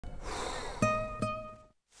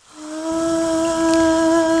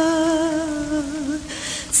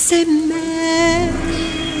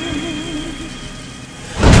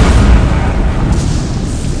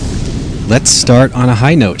Let's start on a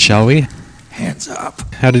high note, shall we? Hands up.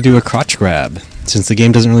 How to do a crotch grab, since the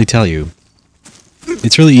game doesn't really tell you.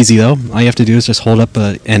 It's really easy though. All you have to do is just hold up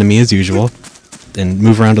an enemy as usual, and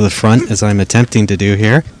move around to the front as I'm attempting to do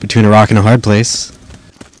here, between a rock and a hard place.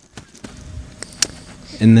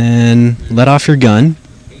 And then let off your gun,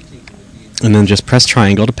 and then just press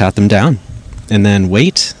triangle to pat them down. And then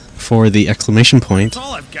wait for the exclamation point,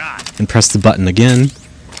 and press the button again.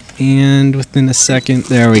 And within a second,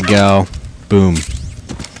 there we go. Boom.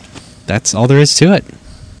 That's all there is to it.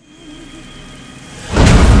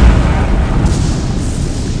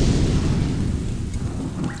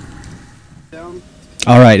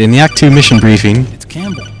 Alright, in the Act 2 mission briefing,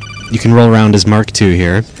 you can roll around as Mark II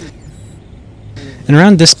here. And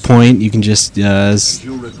around this point, you can just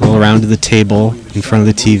roll around to the table in front of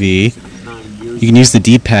the TV. You can use the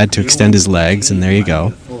D-pad to extend his legs, and there you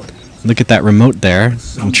go. Look at that remote there,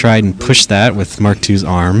 and try and push that with Mark II's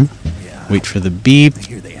arm. Wait for the beep,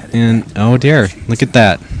 and oh dear, look at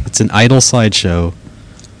that. It's an idle slideshow.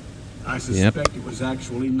 Yep.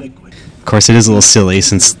 Of course it is a little silly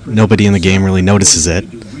since nobody in the game really notices it.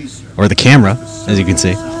 Or the camera, as you can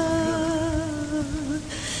see.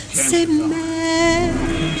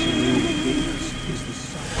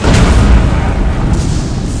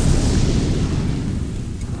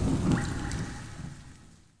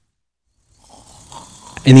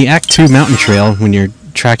 In the Act 2 mountain trail, when you're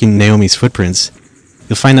tracking Naomi's footprints,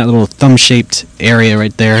 you'll find that little thumb-shaped area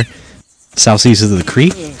right there, southeast of the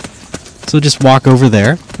creek. So just walk over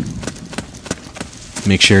there.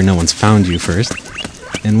 Make sure no one's found you first.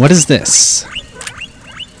 And what is this?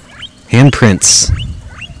 Handprints.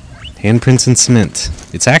 Handprints in cement.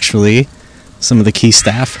 It's actually some of the key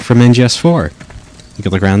staff from Mgs4. You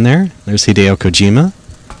can look around there. There's Hideo Kojima.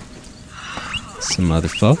 Some other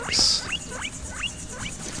folks.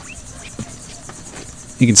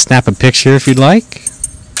 You can snap a picture if you'd like.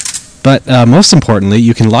 But most importantly,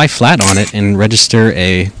 you can lie flat on it and register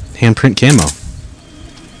a handprint camo.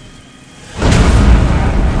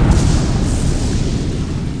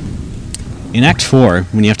 In Act 4,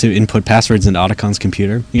 when you have to input passwords into Otacon's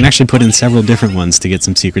computer, you can actually put in several different ones to get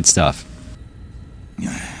some secret stuff.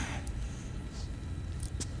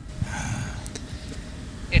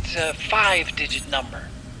 It's a 5-digit number.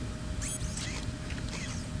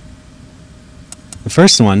 The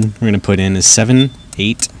first one we're going to put in is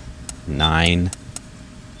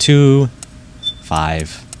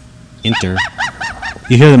 78925. Enter.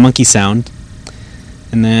 You hear the monkey sound,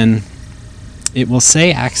 and then it will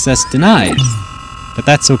say access denied, but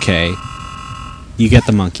that's okay. You get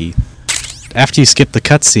the monkey. After you skip the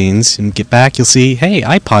cutscenes and get back, you'll see, hey,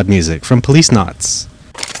 iPod music from Police Knots.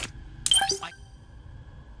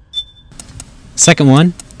 Second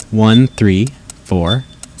one,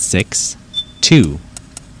 13462.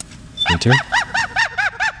 Enter.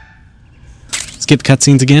 Skip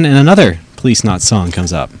cutscenes again, and another Police Knots song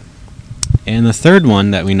comes up. And the third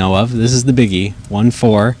one that we know of, this is the biggie,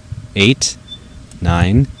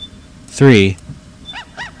 14893.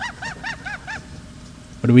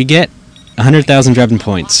 What do we get? 100,000 Drebin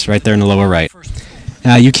points right there in the lower right.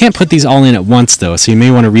 You can't put these all in at once though, so you may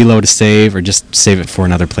want to reload a save or just save it for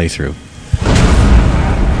another playthrough.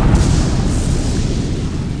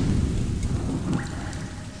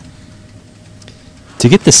 To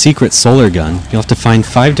get the secret solar gun, you'll have to find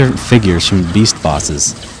 5 different figures from the beast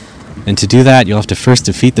bosses. And to do that, you'll have to first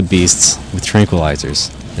defeat the beasts with tranquilizers,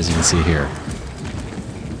 as you can see here.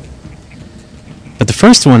 But the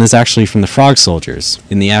first one is actually from the Frog Soldiers,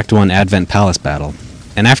 in the Act 1 Advent Palace battle.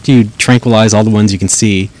 And after you tranquilize all the ones you can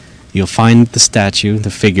see, you'll find the statue, the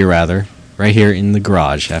figure rather, right here in the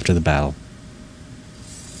garage after the battle.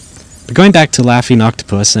 But going back to Laughing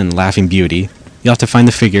Octopus and Laughing Beauty, you'll have to find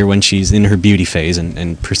the figure when she's in her beauty phase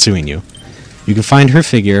and pursuing you. You can find her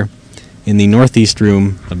figure in the northeast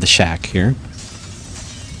room of the shack here.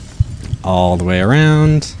 All the way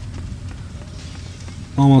around.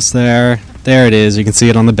 Almost there. There it is. You can see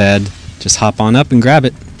it on the bed. Just hop on up and grab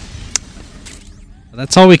it.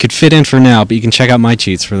 That's all we could fit in for now, but you can check out my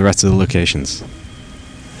cheats for the rest of the locations.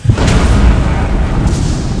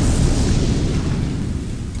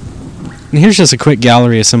 And here's just a quick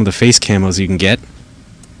gallery of some of the face camos you can get.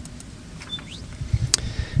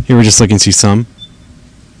 Here we're just looking to see some.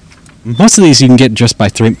 Most of these you can get just by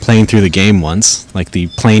playing through the game once, like the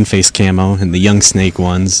plain face camo and the young snake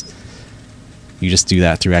ones. You just do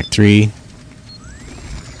that through Act 3.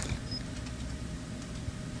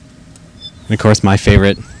 And of course my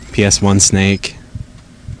favorite, PS1 snake.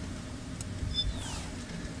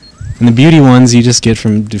 And the beauty ones you just get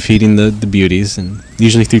from defeating the beauties, and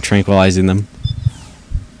usually through tranquilizing them.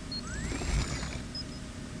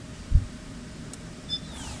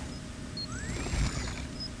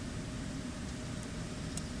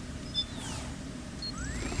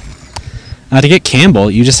 To get Campbell,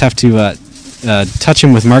 you just have to touch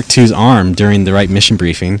him with Mark II's arm during the right mission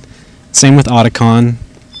briefing. Same with Otacon,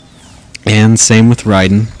 and same with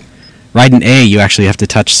Raiden. Raiden A, you actually have to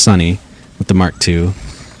touch Sunny with the Mark II,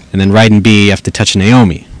 and then Raiden B, you have to touch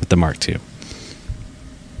Naomi with the Mark II.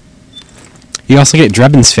 You also get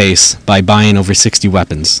Drebin's face by buying over 60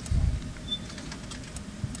 weapons.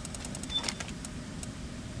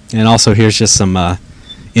 And also here's just some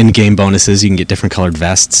in-game bonuses. You can get different colored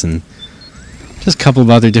vests and just a couple of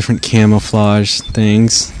other different camouflage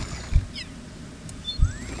things.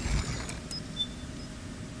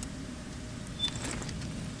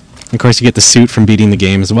 Of course, you get the suit from beating the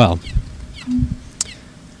game as well.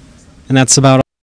 And that's about all.